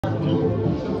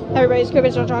Everybody's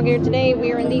Cookies Hedgehog here. Today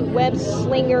we are in the Web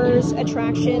Slingers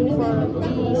attraction for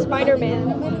the Spider-Man.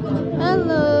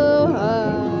 Hello,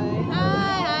 hi.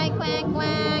 Hi, quack,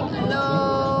 quack.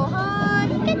 Hello, hi,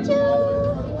 Pikachu.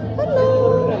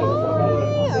 Hello,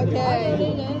 hi.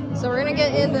 Okay, so we're gonna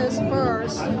get in this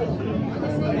first.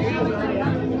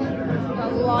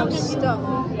 Got a lot of stuff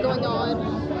going on.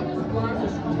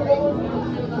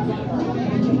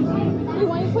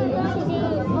 Why you put it back again?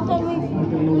 I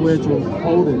don't know where to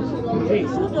hold it.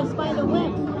 Shoot the spider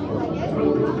web.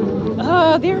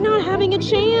 They're not having a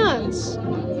chance.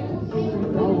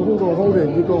 Oh, who gonna hold it?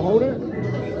 You gonna hold it?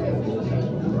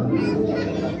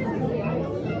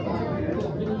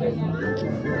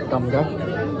 Cầm cái.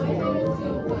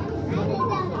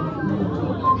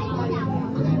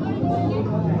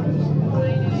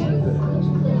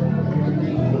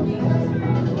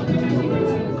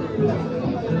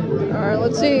 Alright,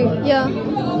 let's see. Yeah.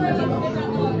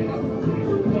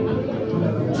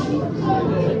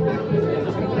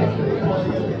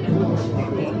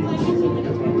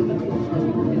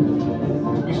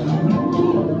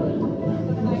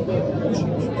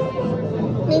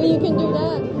 Maybe you can do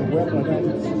that.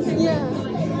 Yeah.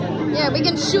 Yeah, we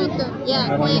can shoot them.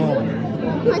 Yeah, wait.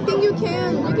 I think you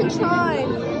can. You can try.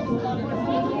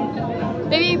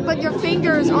 Maybe put your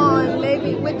fingers on,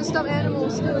 maybe with the stuffed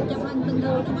animals too.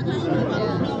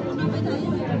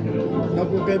 Nó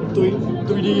có cái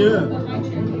 3D á.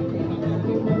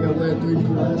 Wear 3D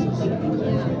glasses.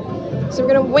 So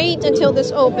we're gonna wait until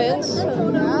this opens.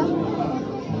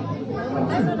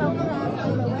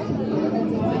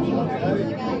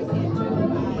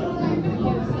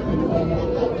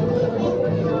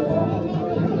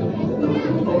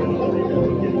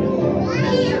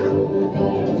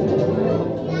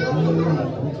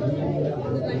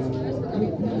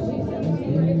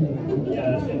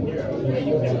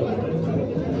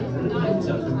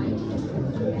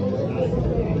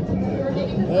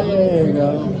 There you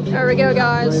go. There we go,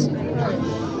 guys.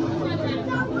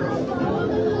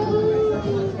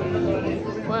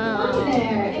 Wow. Hi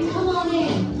there, and come on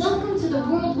in. Welcome to the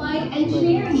Worldwide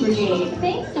Engineering Brigade.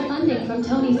 Thanks to funding from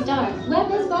Tony Stark, Web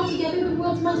has brought together the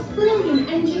world's most brilliant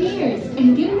engineers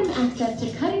and given them access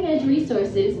to cutting-edge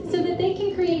resources so that they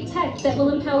can create tech that will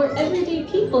empower everyday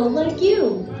people like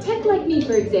you. Tech like me,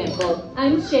 for example.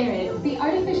 I'm Sharon, the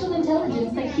artificial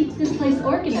intelligence that keeps this place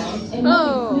organized and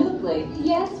moving smoothly.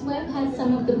 Yes, Web has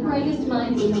some of the brightest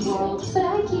minds in the world, but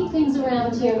I keep things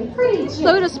around here pretty chill.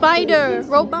 Look at a spider,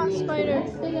 robot spider.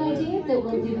 That's the idea that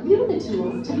will give you the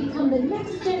tools to become the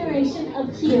next generation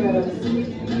of heroes.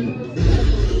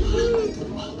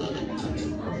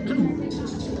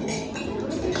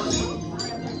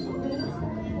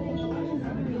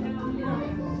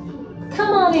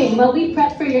 Come on in while we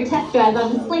prep for your test drive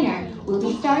on the Slinger. We'll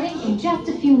be starting in just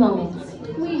a few moments.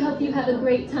 We hope you have a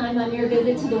great time on your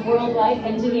visit to the Worldwide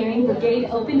Engineering Brigade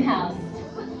Open House.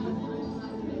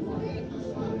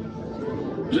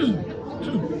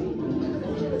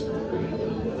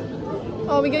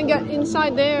 Oh, we can get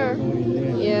inside there.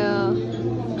 Yeah.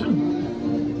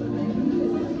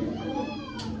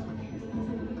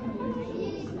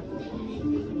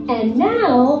 And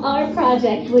now, our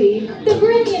project lead, the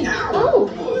brilliant,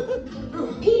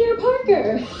 Peter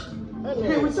Parker.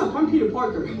 Hey, what's up? I'm Peter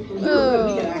Parker. And we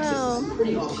get access to some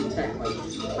pretty awesome tech, like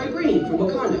Vibranium from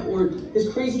Wakanda, or this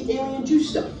crazy alien juice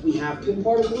stuff. We have pin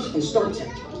particles and star tech.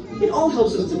 It all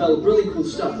helps us develop really cool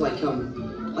stuff, like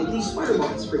these spider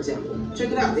bots, for example.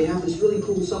 Check it out. They have this really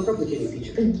cool self-replicating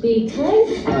feature.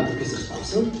 Because it's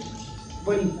awesome.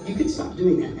 Buddy, you can stop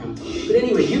doing that now. But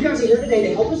anyway, you guys are here today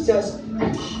to help us test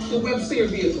the Web Slinger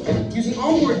vehicle. Using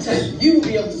onboard tech, you will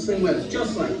be able to sling webs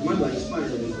just like my buddy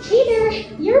Spider-Man. Peter,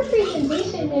 your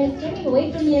presentation is getting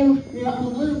away from you. Yeah, I'm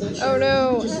aware of that. Oh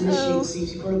no. Just initiate the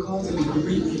safety protocols and be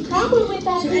completely. Problem with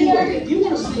that, So Peter. anyway, if you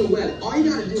want to sling a web, all you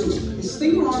gotta do is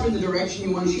sling your arm in the direction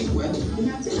you want to shoot the web, and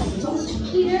that's it. That's awesome.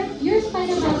 Peter, your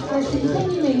spider bots are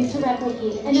continuing to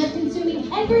replicate and are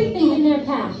consuming everything in their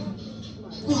path.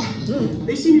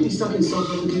 They seem to be stuck in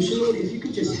self-replication mode. If you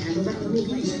could just handle that for me,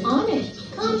 please. On it.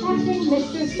 Contacting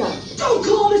Mr. Stark. Don't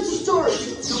call Mr. Stark!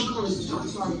 Don't call Mr. Stark.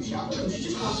 Sorry, you shout. You should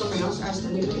just call someone else. Ask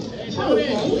them to do it.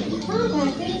 Okay.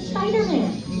 Contacting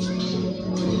Spider-Man.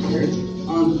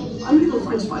 I'm gonna go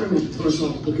find Spider-Man for us all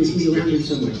because he's around here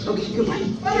somewhere. Okay, goodbye.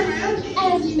 Spider-Man!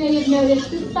 As you may have noticed,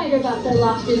 the spider bots are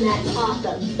locked in that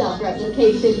awesome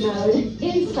self-replication mode.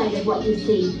 In spite of what you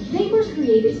see, they were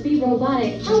created to be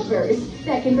robotic helpers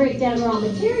that can break down raw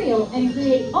material and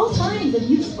create all kinds of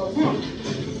useful tech.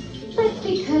 But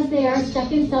because they are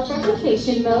stuck in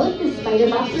self-replication mode, the spider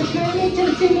bots are currently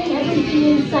consuming everything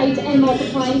in sight and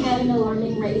multiplying at an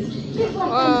alarming rate. It's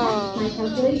left them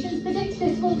calculations predict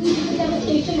this will lead to the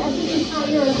devastation of the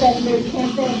entire Avengers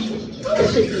campus. It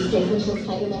should be safe until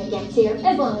Spider-Man gets here,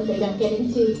 as long as they don't get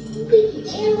into the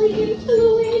alien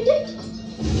fluid.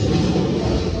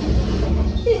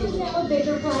 This is now a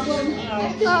bigger problem.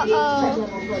 Uh-oh.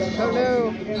 Oh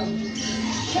no.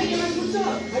 Hey guys, what's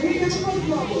up? I made another road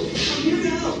problem. I'm here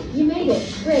now. You made it.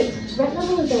 Great. Threat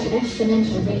level is at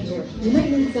exponential danger. You might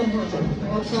need some help.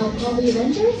 Perhaps I'll call the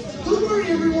Avengers? Don't worry,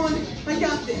 everyone. I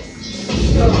got this.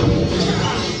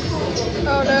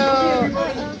 Oh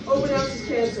no. Open house is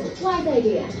canceled. Wise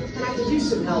idea. And I could use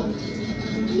some help.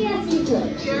 Yes, you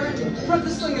could. Sharon, prep the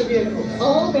Slinger vehicle.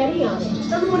 Already on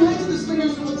it. Everyone head to the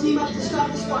Slingers and we'll team up to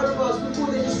stop the spider boss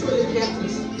before they destroy the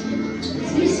campus.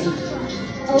 It's easy.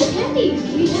 Okay,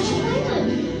 we have a plan.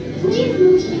 Please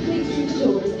move quickly through the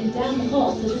doors and down the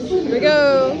hall to the Slinger. Here we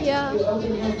go. Yeah. Your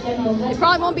open house demo has It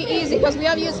probably won't be easy because we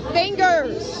have to use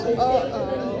fingers.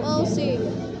 Uh-oh. We'll see.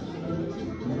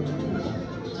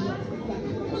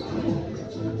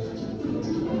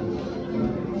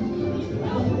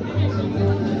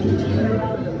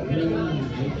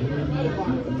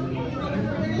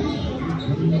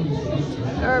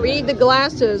 Alright, we need the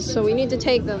glasses, so we need to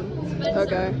take them.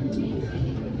 Okay.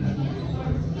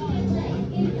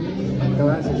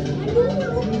 Glasses.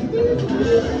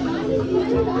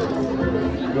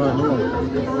 Go on.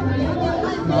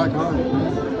 Come on.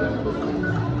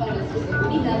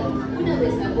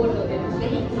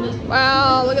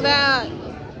 Wow, look at that.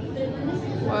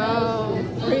 Wow,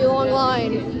 pretty long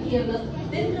line.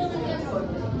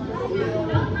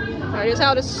 Alright, here's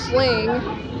how to sling.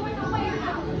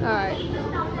 Alright.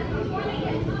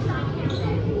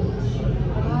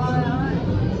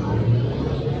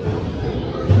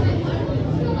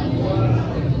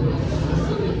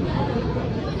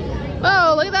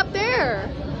 Oh, look at that up there.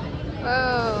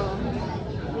 Oh.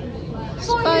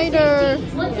 Spider.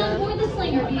 Once on board the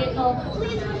Slinger vehicle,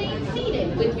 please remain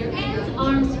seated with your hands,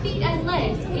 arms, feet, and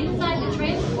legs inside the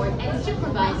transport and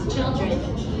supervise children.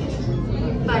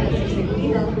 Para su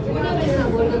seguridad, una vez a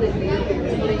bordo del vehículo,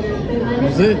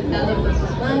 permanece sentado con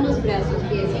sus manos, brazos,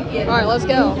 pies y piernas. All right, let's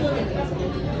go.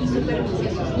 Y supervise a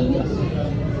sus niños.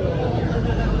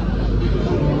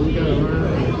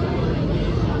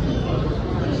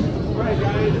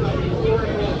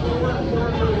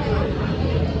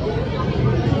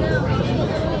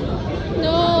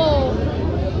 No.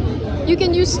 You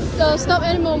can use stuffed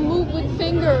animal move with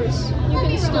fingers. You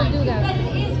can still do that.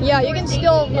 Yeah, you can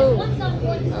still move.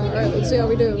 Alright, let's see how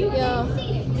we do. Yeah. With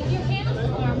your hands,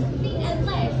 arms, feet, and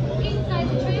legs inside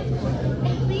the transport,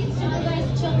 and please supervise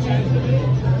children.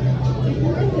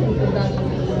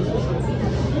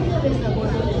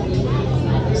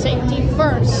 Safety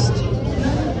first.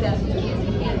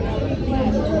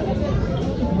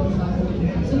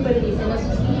 Supervisen a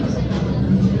sus niños.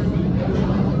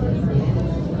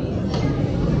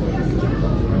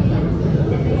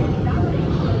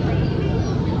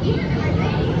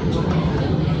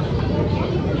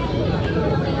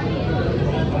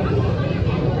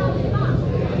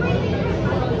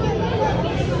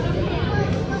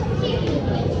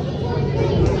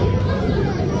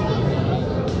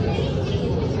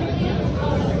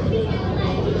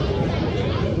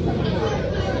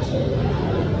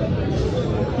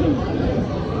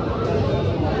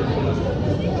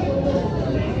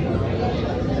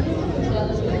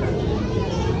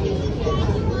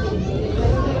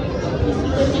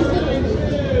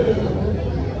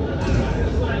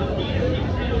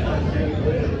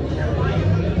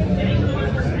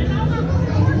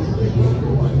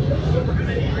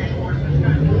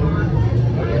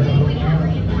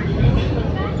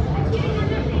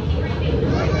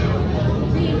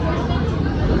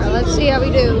 Let's see how we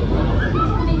do.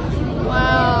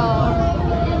 Wow.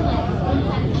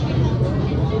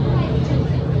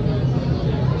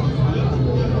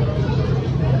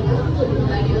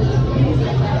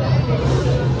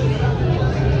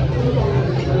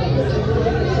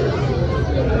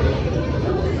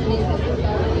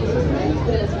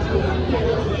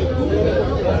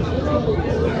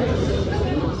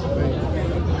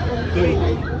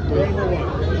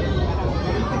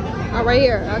 Oh, right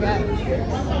here. Okay.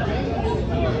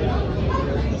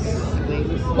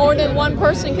 More than one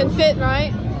person can fit,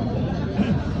 right?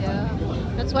 Yeah.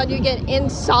 That's why you get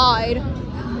inside.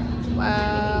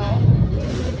 Wow.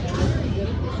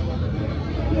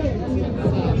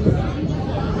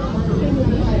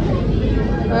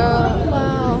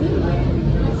 Wow.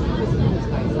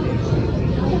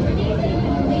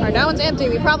 Alright, that one's empty.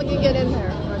 We probably can get in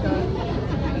there.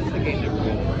 Okay.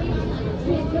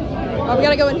 Oh, we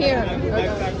gotta go in here. Okay.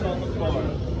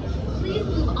 Please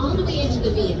move all the way into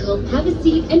the vehicle, have a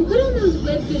seat, and put on those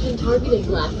web vision targeting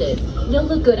glasses. They'll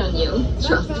look good on you.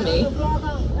 Trust me.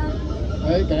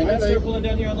 Alright, can I get Start pulling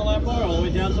down here on the lap bar, all the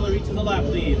way down till it reaches the lap,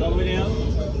 please. All the way down.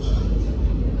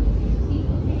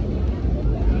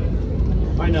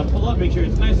 Alright, now pull up, make sure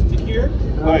it's nice and secure.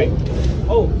 Alright.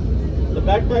 Oh, the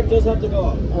backpack does have to go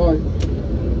up. Alright.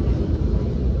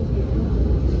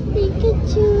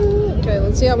 Pikachu. Okay,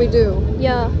 let's see how we do.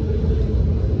 Yeah.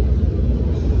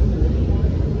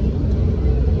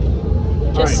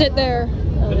 Just sit there.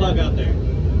 Good luck out there.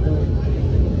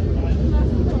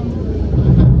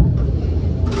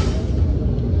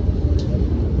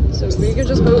 So we could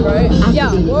just move, right?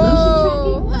 Yeah.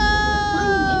 Whoa!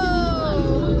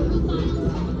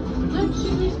 Let's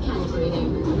finish calibrating.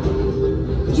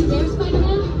 You there,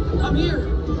 Spider-Man? I'm here.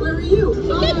 Where are you?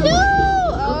 Pikachu!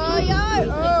 Oh, yeah.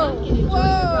 Oh,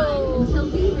 whoa. Until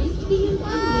we reach the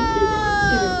impending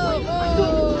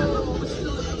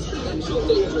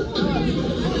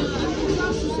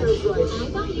disaster. I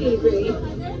thought you agreed.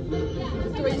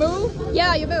 Do we move?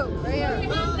 Yeah, you move. Right here.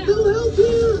 Who help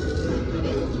here?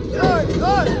 Good,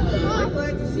 good. I'm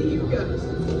glad to see you guys.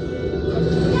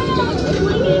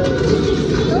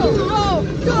 Go, go,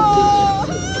 go!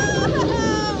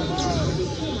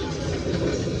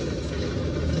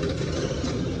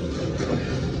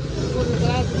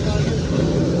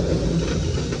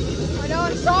 I know,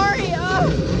 I'm sorry.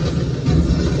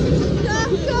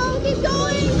 Go, keep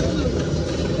going.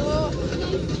 Go.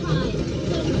 Nice try.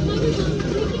 But Spider-Man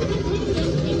breaking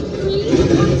containment in 3,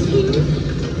 2,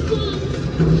 1.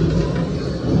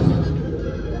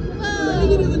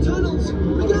 Running into the tunnels. We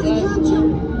gotta catch him.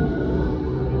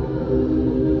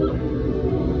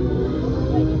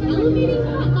 Elevating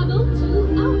threat level to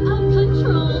out of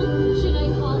control. Should I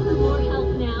call for more help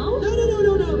now? No.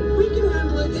 We can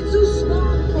handle it. It's a small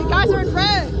problem. You guys are in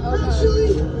red. Okay. Actually,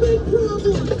 big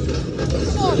problem.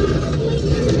 Come on.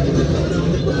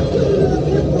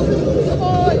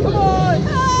 Come on.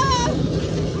 Ah!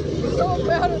 So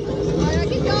bad. Alright, I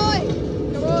keep going.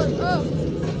 Come on. Oh.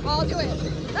 I'll do it.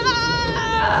 Ah!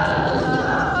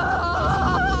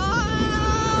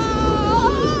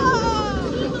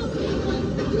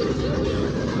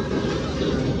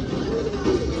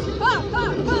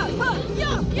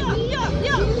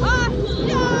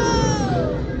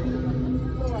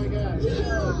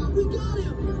 We got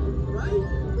him. Right?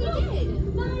 We did,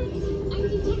 but I'm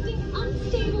detecting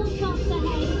unstable shots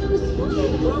ahead.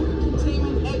 Broke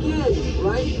containment again,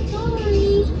 right?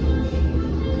 Sorry.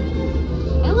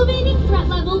 Elevating threat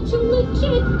level to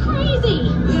legit crazy.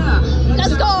 Yeah.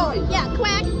 Let's go! Right. Yeah,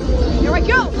 quack! Here we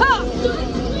go! Ha! Start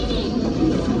screaming.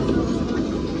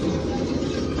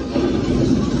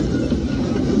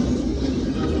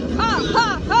 Ha! Ha!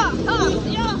 Ha! Ha!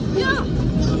 Yeah! Yeah!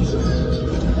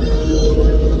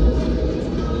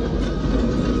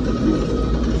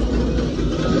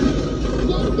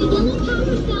 Get the yellow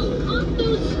powder cells off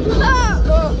those screws. Ah!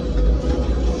 Oh.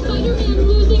 Spider-Man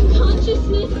losing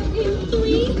consciousness in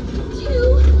 3,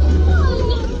 2,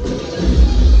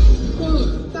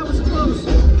 1. That was close.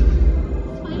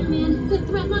 Spider-Man, the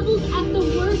threat level's at the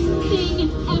worst thing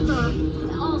ever.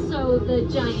 Also, the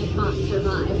giant boss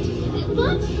survived.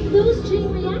 But those chain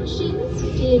reactions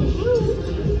did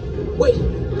help. Wait,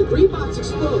 the green box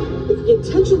exploded. If we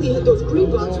intentionally hit those green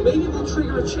blocks, maybe we'll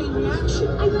trigger a chain reaction.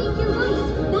 I think you're right.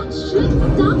 That should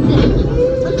stop them.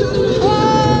 I got it!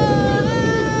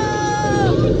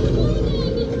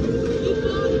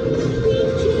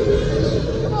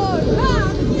 Oh, come on! Ah!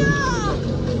 Yeah!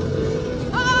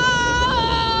 Ah!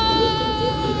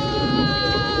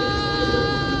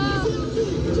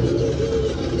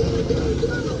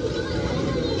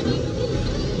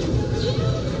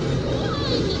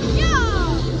 Yeah!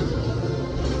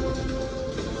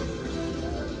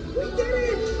 We did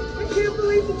it! I can't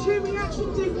believe the chain reaction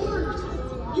thing worked!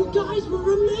 You guys were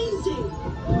amazing!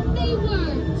 They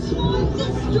weren't.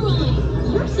 Destroyed.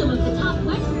 You're some of the top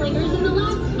web slingers in the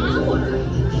last hour.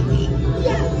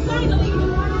 Yes, finally!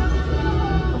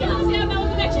 Guys, yeah, that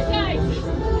was an exercise!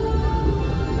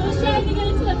 Let's try to get it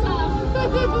to the top.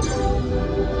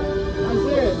 That's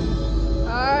it.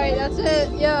 Alright, that's it.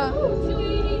 Yeah.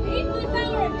 Sweet! 8th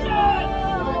power!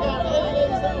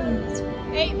 Yes!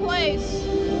 8th place.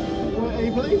 What,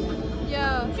 8 please?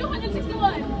 Yeah. 261!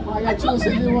 I got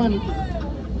 261.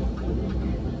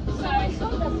 Sorry, so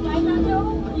the spider though?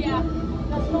 Yeah.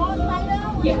 The small spider?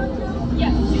 Yeah.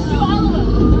 Yeah, just do all of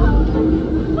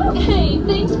them. Hey,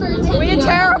 thanks for attending We're our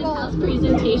terrible. open house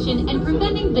presentation and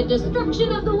preventing the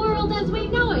destruction of the world as we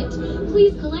know it.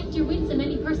 Please collect your wits and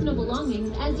any personal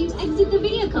belongings as you exit the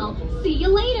vehicle. See you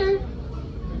later.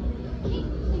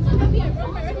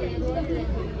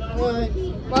 Alright.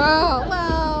 Wow,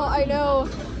 wow, I know.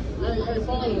 Hey,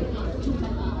 follow it.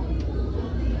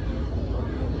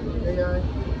 Hey, guys.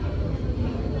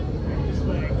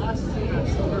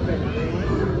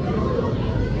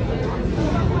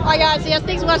 Alright guys, so yes,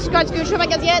 thanks for watching Subscribe to Show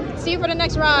back as yet. See you for the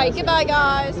next ride. Goodbye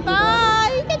guys.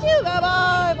 Bye. Pikachu. Bye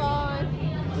bye. Bye.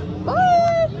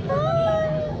 Bye. Bye.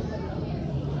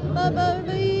 Bye bye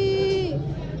bye.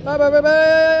 Bye bye bye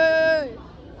bye.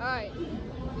 Alright.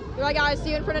 Goodbye guys.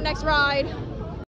 See you for the next ride.